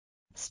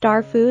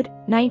Star Food,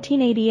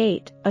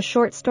 1988, a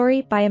short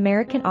story by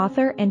American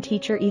author and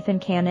teacher Ethan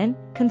Canin,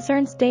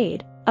 concerns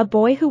Dade, a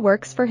boy who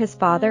works for his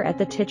father at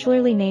the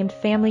titularly named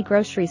family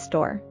grocery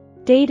store.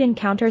 Dade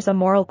encounters a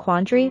moral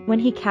quandary when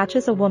he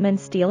catches a woman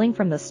stealing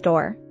from the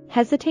store,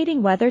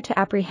 hesitating whether to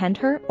apprehend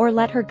her or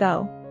let her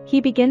go.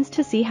 He begins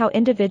to see how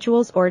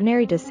individuals'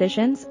 ordinary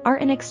decisions are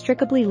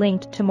inextricably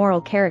linked to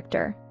moral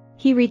character.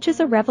 He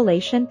reaches a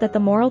revelation that the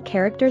moral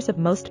characters of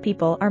most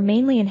people are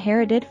mainly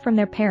inherited from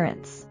their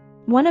parents.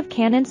 One of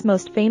Canin's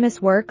most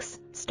famous works,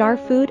 Star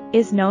Food,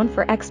 is known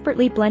for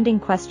expertly blending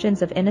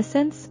questions of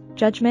innocence,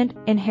 judgment,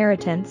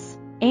 inheritance,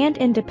 and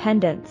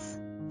independence.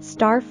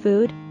 Star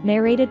Food,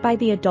 narrated by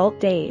the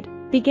adult Dade,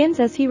 begins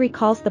as he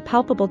recalls the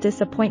palpable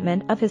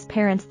disappointment of his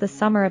parents the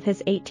summer of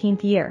his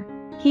 18th year.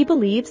 He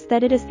believes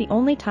that it is the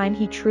only time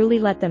he truly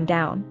let them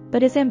down,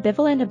 but is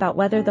ambivalent about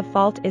whether the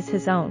fault is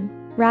his own,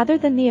 rather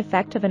than the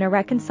effect of an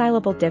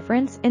irreconcilable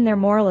difference in their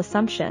moral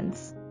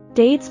assumptions.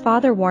 Dade's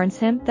father warns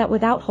him that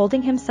without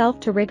holding himself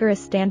to rigorous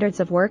standards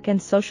of work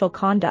and social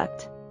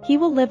conduct, he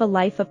will live a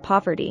life of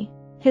poverty.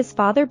 His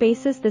father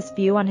bases this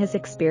view on his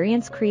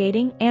experience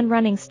creating and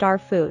running Star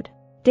Food.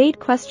 Dade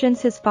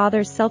questions his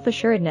father's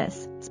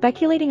self-assuredness,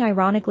 speculating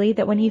ironically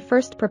that when he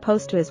first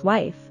proposed to his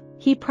wife,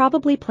 he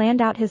probably planned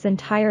out his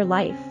entire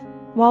life.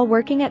 While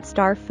working at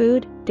Star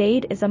Food,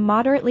 Dade is a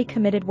moderately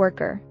committed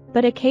worker,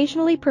 but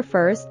occasionally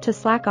prefers to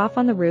slack off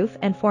on the roof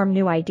and form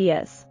new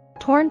ideas.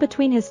 Torn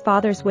between his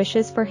father's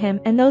wishes for him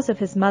and those of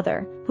his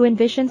mother, who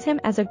envisions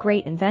him as a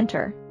great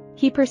inventor,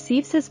 he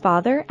perceives his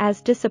father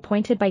as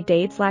disappointed by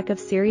Dade's lack of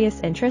serious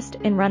interest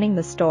in running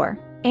the store,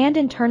 and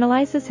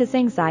internalizes his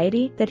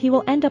anxiety that he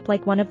will end up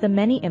like one of the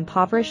many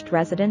impoverished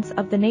residents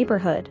of the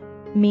neighborhood.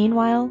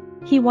 Meanwhile,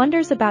 he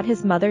wonders about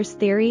his mother's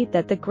theory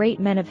that the great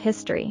men of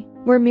history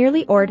were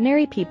merely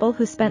ordinary people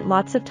who spent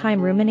lots of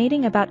time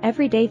ruminating about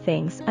everyday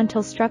things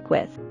until struck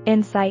with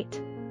insight.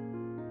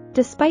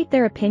 Despite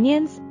their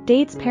opinions,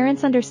 Dade's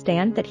parents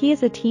understand that he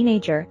is a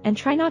teenager and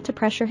try not to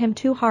pressure him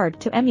too hard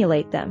to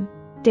emulate them.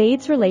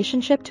 Dade's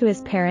relationship to his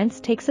parents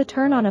takes a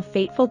turn on a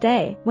fateful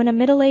day when a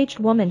middle-aged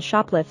woman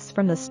shoplifts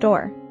from the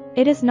store.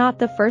 It is not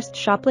the first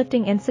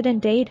shoplifting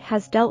incident Dade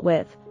has dealt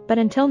with, but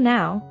until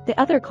now, the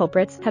other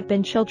culprits have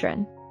been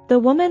children. The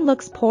woman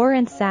looks poor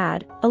and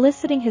sad,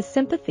 eliciting his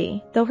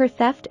sympathy, though her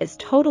theft is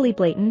totally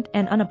blatant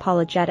and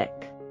unapologetic.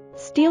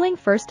 Stealing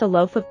first a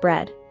loaf of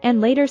bread, and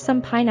later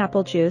some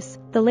pineapple juice,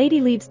 the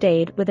lady leaves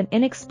Dade with an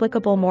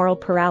inexplicable moral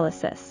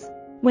paralysis.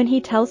 When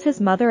he tells his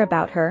mother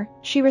about her,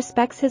 she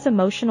respects his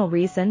emotional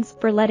reasons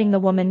for letting the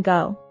woman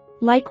go.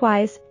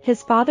 Likewise,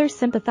 his father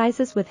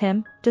sympathizes with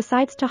him,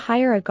 decides to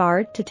hire a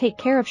guard to take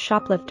care of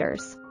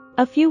shoplifters.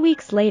 A few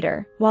weeks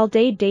later, while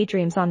Dade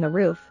daydreams on the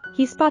roof,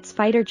 he spots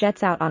fighter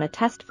jets out on a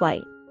test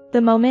flight.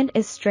 The moment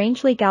is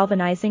strangely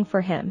galvanizing for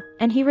him,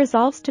 and he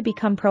resolves to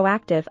become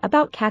proactive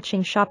about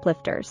catching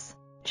shoplifters.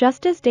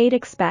 Just as Dade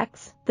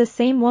expects, the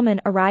same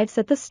woman arrives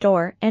at the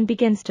store and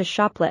begins to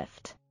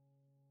shoplift.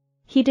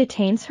 He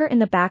detains her in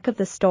the back of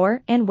the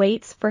store and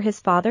waits for his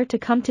father to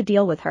come to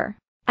deal with her.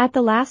 At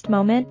the last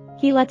moment,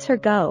 he lets her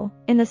go,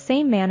 in the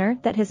same manner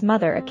that his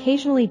mother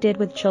occasionally did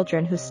with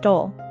children who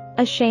stole.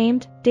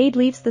 Ashamed, Dade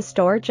leaves the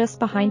store just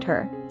behind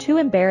her, too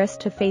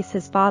embarrassed to face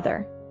his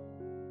father.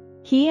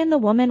 He and the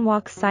woman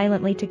walk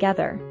silently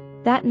together.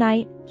 That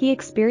night, he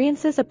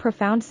experiences a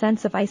profound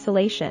sense of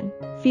isolation,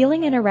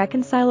 feeling an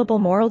irreconcilable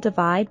moral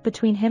divide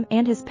between him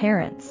and his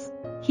parents.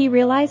 He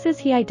realizes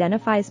he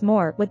identifies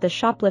more with the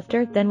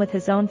shoplifter than with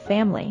his own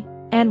family,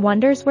 and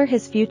wonders where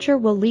his future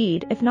will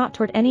lead if not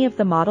toward any of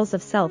the models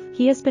of self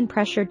he has been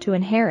pressured to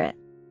inherit.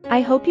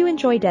 I hope you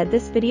enjoyed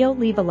this video.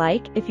 Leave a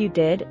like if you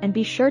did and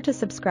be sure to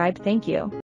subscribe. Thank you.